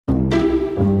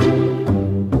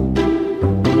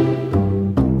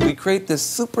create this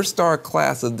superstar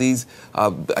class of these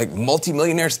like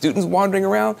multimillionaire students wandering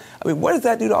around. I mean, what does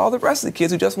that do to all the rest of the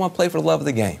kids who just want to play for the love of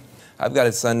the game? I've got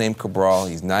a son named Cabral.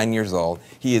 He's 9 years old.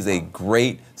 He is a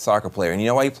great soccer player. And you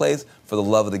know why he plays? For the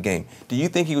love of the game. Do you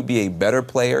think he would be a better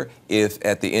player if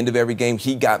at the end of every game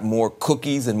he got more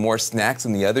cookies and more snacks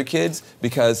than the other kids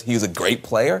because he was a great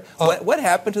player? What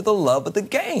happened to the love of the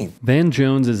game? Van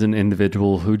Jones is an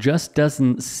individual who just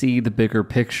doesn't see the bigger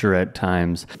picture at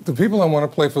times. The people that want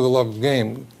to play for the love of the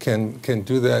game can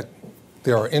do that.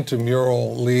 There are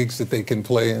intramural leagues that they can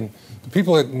play in. The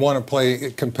people that want to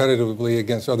play competitively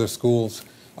against other schools,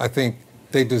 I think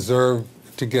they deserve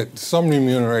to get some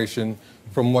remuneration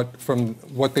from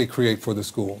what they create for the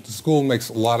school. The school makes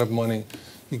a lot of money.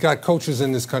 You got coaches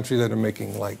in this country that are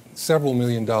making like several $1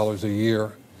 million a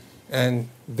year, and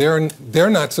they're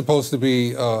not supposed to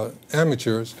be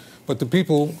amateurs, but the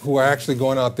people who are actually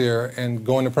going out there and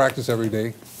going to practice every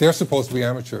day, they're supposed to be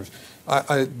amateurs.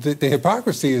 The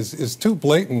hypocrisy is too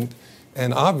blatant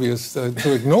and obvious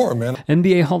to ignore, man.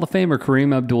 NBA Hall of Famer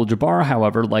Kareem Abdul-Jabbar,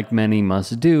 however, like many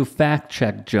must do,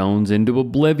 fact-checked Jones into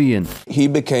oblivion. He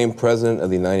became president of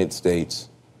the United States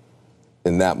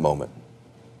in that moment,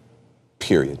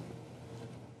 period.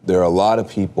 There are a lot of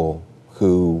people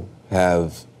who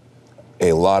have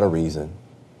a lot of reason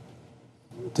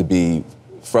to be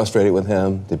frustrated with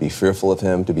him, to be fearful of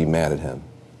him, to be mad at him.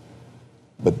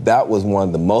 But that was one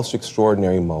of the most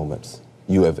extraordinary moments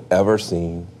you have ever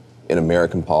seen in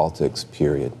American politics,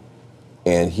 period.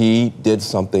 And he did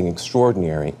something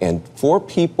extraordinary. And for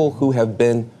people who have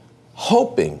been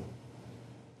hoping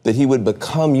that he would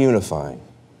become unifying,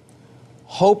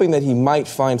 hoping that he might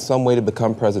find some way to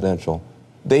become presidential,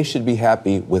 they should be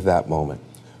happy with that moment.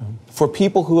 For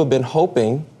people who have been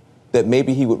hoping that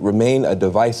maybe he would remain a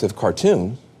divisive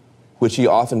cartoon, which he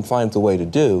often finds a way to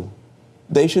do,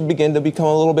 they should begin to become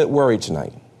a little bit worried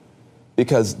tonight.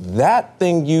 Because that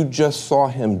thing you just saw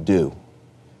him do,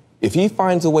 if he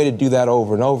finds a way to do that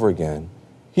over and over again,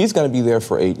 he's going to be there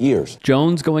for 8 years.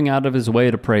 Jones going out of his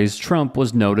way to praise Trump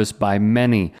was noticed by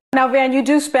many. Now, Van, you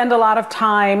do spend a lot of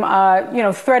time,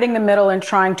 threading the middle and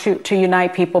trying to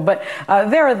unite people. But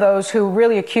there are those who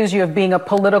really accuse you of being a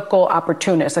political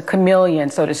opportunist, a chameleon,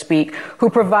 so to speak, who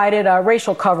provided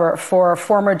racial cover for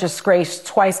former disgraced,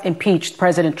 twice impeached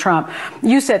President Trump.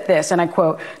 You said this, and I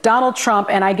quote, "Donald Trump,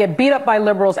 and I get beat up by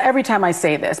liberals every time I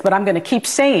say this, but I'm going to keep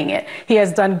saying it. He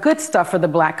has done good stuff for the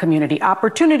black community,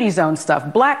 opportunity zone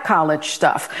stuff, black college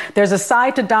stuff. There's a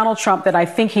side to Donald Trump that I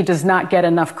think he does not get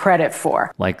enough credit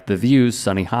for." Like The View's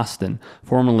Sonny Hostin,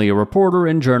 formerly a reporter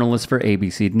and journalist for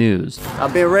ABC News.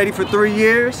 I've been ready for 3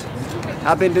 years.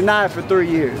 I've been denied for 3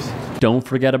 years. Don't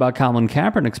forget about Colin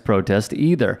Kaepernick's protest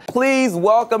either. Please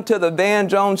welcome to the Van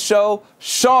Jones Show,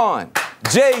 Sean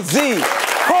Jay-Z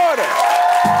Carter.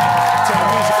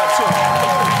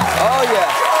 Oh,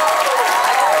 yeah.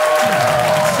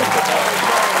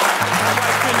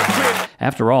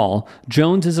 After all,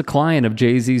 Jones is a client of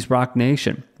Jay-Z's Rock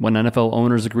Nation. When NFL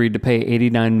owners agreed to pay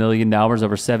 $89 million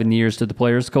over 7 years to the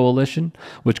Players Coalition,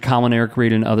 which Colin, Eric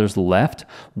Reid, and others left,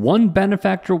 one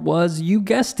benefactor was, you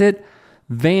guessed it,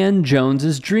 Van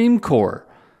Jones's Dream Corps.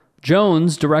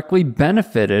 Jones directly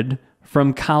benefited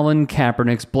from Colin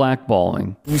Kaepernick's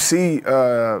blackballing. You see,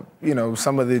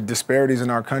 some of the disparities in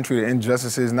our country, the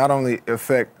injustices not only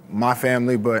affect my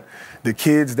family, but the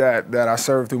kids that I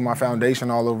serve through my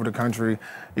foundation all over the country.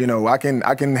 You know, I can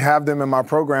have them in my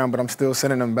program, but I'm still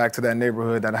sending them back to that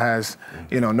neighborhood that has,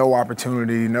 no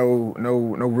opportunity, no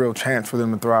real chance for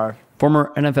them to thrive.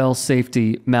 Former NFL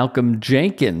safety Malcolm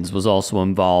Jenkins was also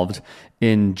involved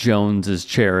in Jones's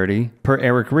charity, per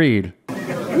Eric Reid.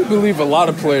 We believe a lot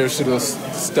of players should have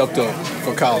stepped up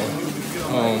for Colin.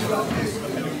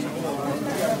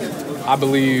 I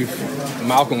believe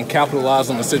Malcolm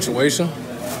capitalized on the situation.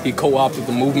 He co-opted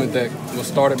the movement that was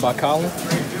started by Colin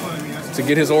to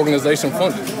get his organization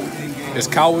funded. It's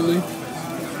cowardly.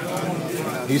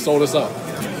 He sold us out.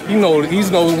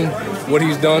 He's known what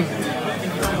he's done.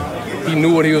 He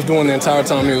knew what he was doing the entire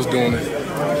time he was doing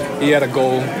it. He had a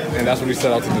goal, and that's what he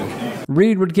set out to do.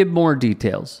 Reid would give more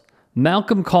details.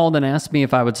 Malcolm called and asked me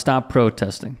if I would stop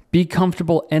protesting. Be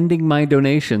comfortable ending my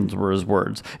donations, were his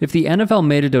words. If the NFL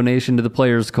made a donation to the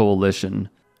Players Coalition,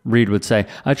 Reid would say,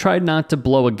 I tried not to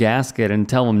blow a gasket and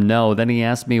tell him no. Then he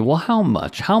asked me, well, how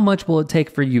much? How much will it take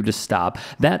for you to stop?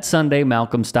 That Sunday,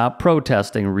 Malcolm stopped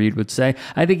protesting, Reid would say.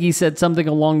 I think he said something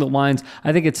along the lines,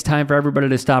 I think it's time for everybody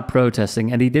to stop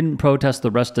protesting, and he didn't protest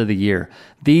the rest of the year.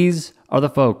 These are the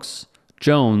folks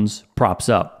Jones props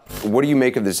up. What do you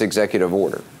make of this executive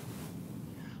order?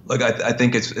 Look, I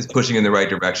think it's pushing in the right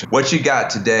direction. What you got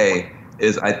today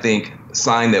is, I think, a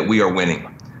sign that we are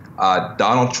winning.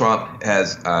 Donald Trump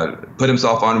has put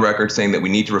himself on record saying that we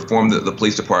need to reform the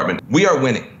police department. We are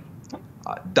winning.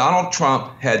 Donald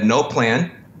Trump had no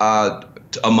plan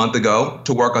a month ago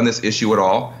to work on this issue at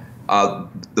all.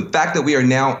 The fact that we are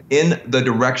now in the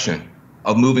direction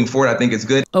of moving forward, I think is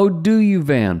good. Oh, do you,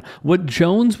 Van? What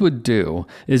Jones would do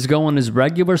is go on his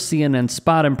regular CNN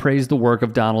spot and praise the work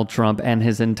of Donald Trump and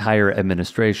his entire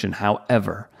administration.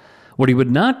 However, what he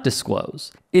would not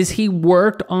disclose is he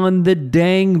worked on the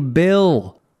dang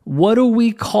bill. What do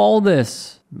we call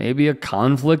this? Maybe a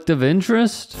conflict of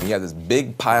interest? You have this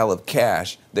big pile of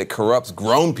cash that corrupts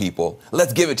grown people.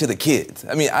 Let's give it to the kids.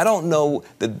 I mean, I don't know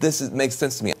that makes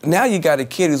sense to me. Now you got a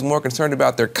kid who's more concerned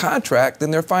about their contract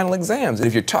than their final exams. And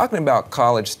if you're talking about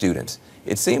college students,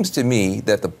 it seems to me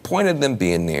that the point of them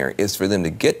being there is for them to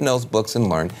get in those books and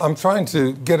learn. I'm trying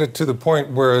to get it to the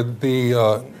point where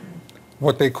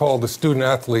what they call the student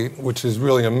athlete, which is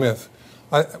really a myth,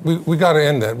 we got to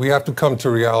end that. We have to come to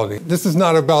reality. This is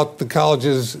not about the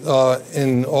colleges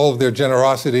in all of their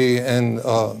generosity and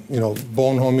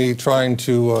bonhomie trying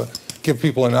to give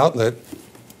people an outlet.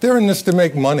 They're in this to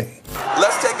make money.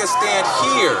 Let's take a stand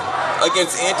here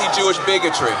against anti-Jewish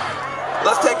bigotry.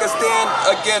 Let's take a stand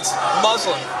against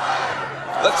Muslims.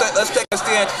 Let's take a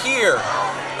stand here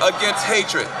against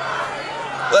hatred.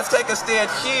 Let's take a stand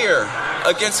here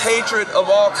against hatred of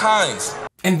all kinds.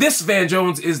 And this, Van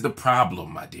Jones, is the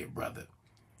problem, my dear brother.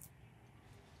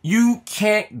 You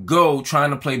can't go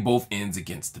trying to play both ends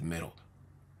against the middle.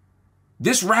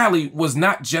 This rally was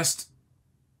not just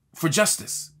for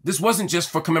justice. This wasn't just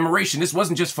for commemoration. This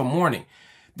wasn't just for mourning.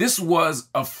 This was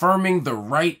affirming the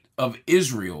right of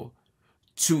Israel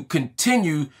to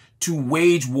continue to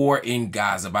wage war in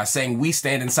Gaza by saying we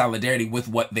stand in solidarity with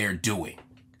what they're doing.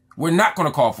 We're not going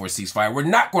to call for a ceasefire. We're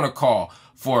not going to call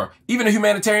for even a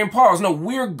humanitarian pause. No,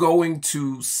 we're going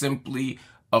to simply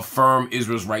affirm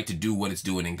Israel's right to do what it's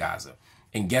doing in Gaza.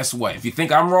 And guess what? If you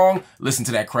think I'm wrong, listen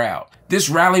to that crowd. This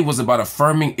rally was about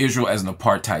affirming Israel as an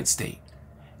apartheid state.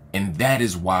 And that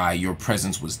is why your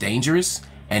presence was dangerous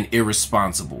and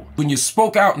irresponsible. When you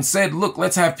spoke out and said, look,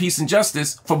 let's have peace and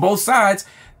justice for both sides,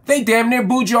 they damn near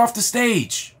booed you off the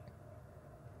stage.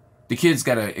 The kids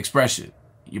got an expression.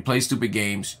 You play stupid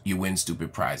games, you win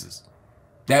stupid prizes.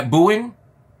 That booing,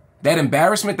 that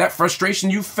embarrassment, that frustration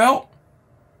you felt,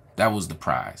 that was the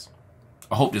prize.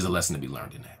 I hope there's a lesson to be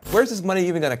learned in that. Where's this money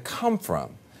even going to come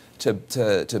from to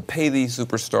pay these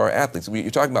superstar athletes? You're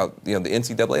talking about the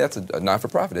NCAA, that's a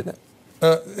not-for-profit, isn't it?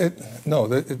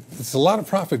 It's a lot of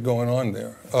profit going on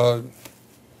there.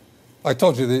 I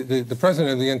told you, the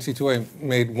president of the NCAA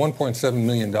made $1.7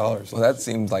 million. Well, that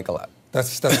seems like a lot.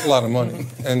 That's a lot of money,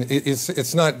 and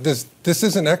it's not this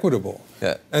isn't equitable.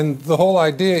 Yeah. And the whole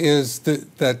idea is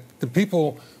that the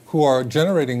people who are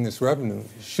generating this revenue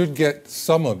should get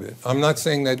some of it. I'm not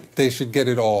saying that they should get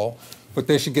it all, but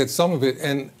they should get some of it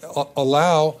and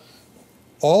allow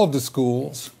all of the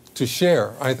schools to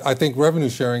share. I think revenue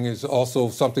sharing is also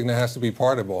something that has to be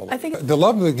part of all of it. The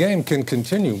love of the game can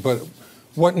continue, but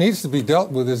what needs to be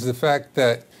dealt with is the fact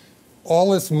that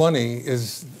all this money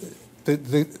is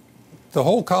the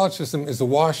whole college system is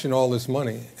awash in all this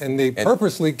money, and they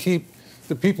purposely keep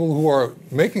the people who are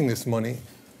making this money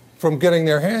from getting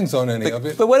their hands on any of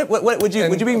it. But what would you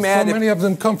be mad? So many of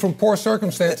them come from poor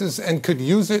circumstances and could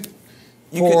use it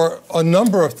for a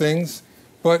number of things,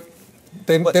 but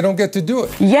they don't get to do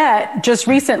it. Yet, just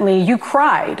recently, you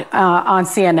cried on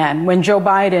CNN when Joe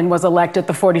Biden was elected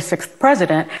the 46th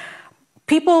president.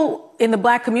 People in the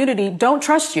black community don't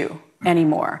trust you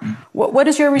anymore. What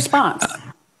is your response?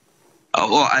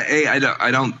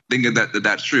 I don't think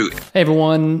that's true. Hey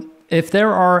everyone, if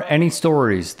there are any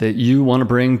stories that you want to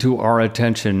bring to our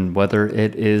attention, whether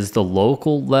it is the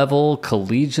local level,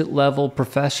 collegiate level,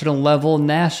 professional level,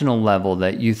 national level,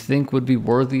 that you think would be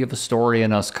worthy of a story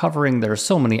and us covering, there are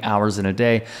so many hours in a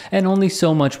day and only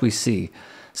so much we see.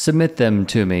 Submit them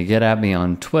to me. Get at me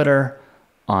on Twitter,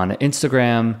 on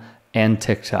Instagram, and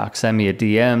TikTok. Send me a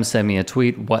DM, send me a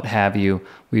tweet, what have you.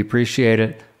 We appreciate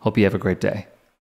it. Hope you have a great day.